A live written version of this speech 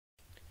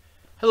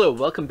Hello,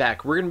 welcome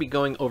back. We're going to be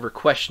going over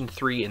question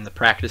 3 in the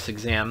practice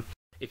exam.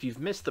 If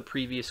you've missed the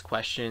previous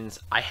questions,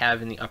 I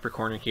have in the upper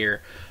corner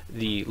here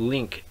the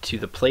link to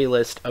the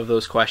playlist of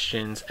those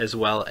questions as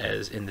well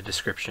as in the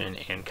description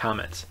and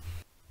comments.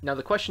 Now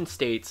the question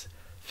states,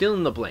 fill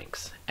in the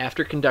blanks.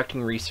 After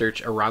conducting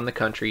research around the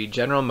country,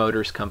 General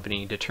Motors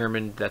Company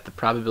determined that the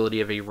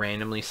probability of a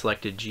randomly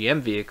selected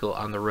GM vehicle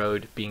on the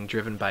road being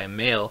driven by a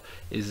male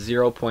is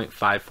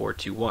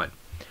 0.5421.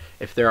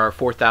 If there are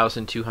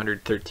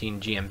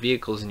 4,213 GM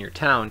vehicles in your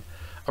town,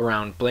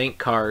 around blank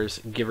cars,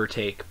 give or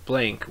take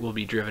blank, will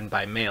be driven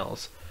by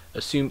males.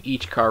 Assume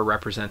each car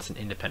represents an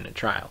independent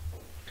trial.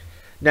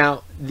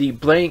 Now, the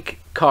blank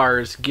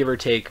cars, give or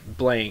take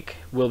blank,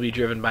 will be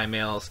driven by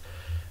males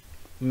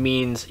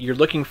means you're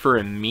looking for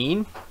a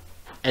mean,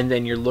 and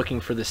then you're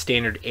looking for the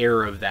standard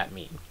error of that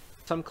mean.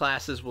 Some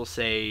classes will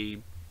say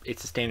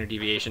it's a standard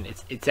deviation.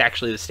 It's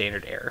actually the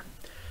standard error.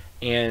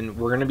 And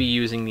we're going to be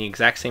using the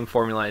exact same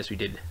formula as we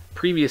did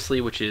previously,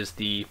 which is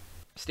the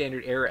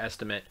standard error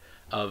estimate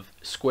of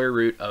square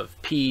root of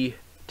p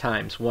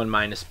times 1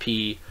 minus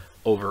p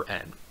over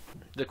n.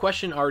 The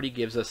question already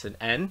gives us an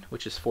n,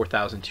 which is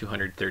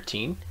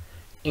 4,213,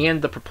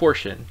 and the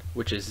proportion,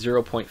 which is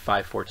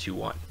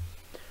 0.5421.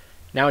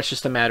 Now it's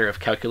just a matter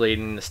of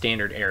calculating the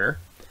standard error,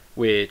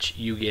 which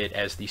you get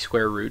as the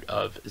square root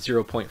of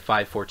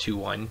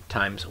 0.5421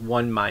 times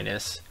 1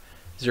 minus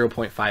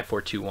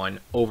 0.5421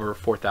 over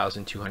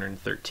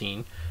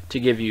 4,213 to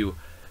give you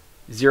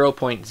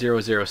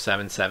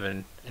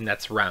 0.0077, and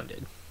that's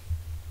rounded.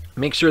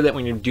 Make sure that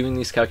when you're doing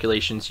these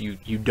calculations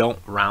you don't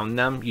round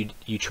them,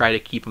 you try to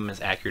keep them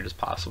as accurate as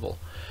possible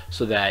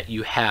so that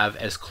you have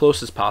as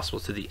close as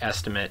possible to the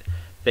estimate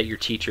that your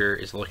teacher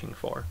is looking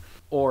for.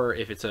 Or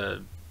if it's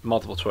a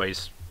multiple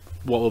choice,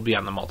 what will be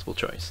on the multiple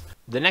choice.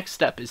 The next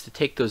step is to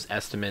take those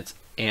estimates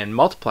and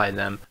multiply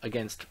them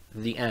against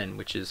the n,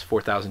 which is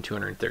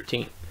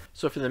 4,213.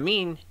 So for the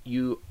mean,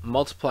 you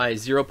multiply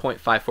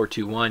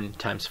 0.5421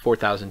 times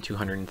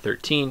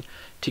 4,213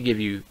 to give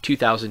you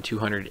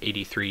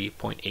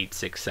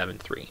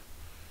 2,283.8673.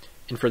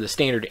 And for the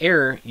standard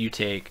error, you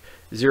take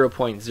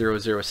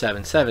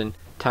 0.0077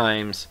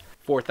 times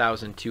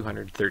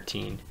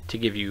 4,213 to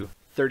give you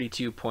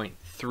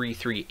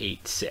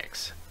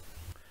 32.3386.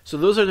 So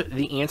those are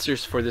the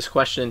answers for this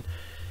question.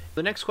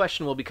 The next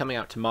question will be coming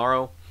out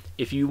tomorrow.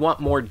 If you want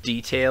more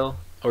detail,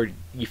 or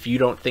if you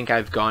don't think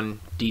I've gone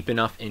deep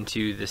enough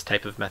into this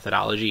type of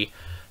methodology,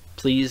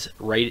 please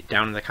write it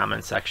down in the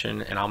comment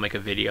section and I'll make a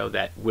video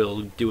that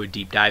will do a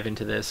deep dive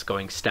into this,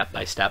 going step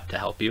by step to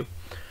help you.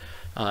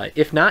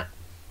 If not,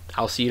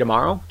 I'll see you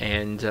tomorrow,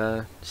 and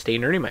stay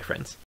nerdy, my friends.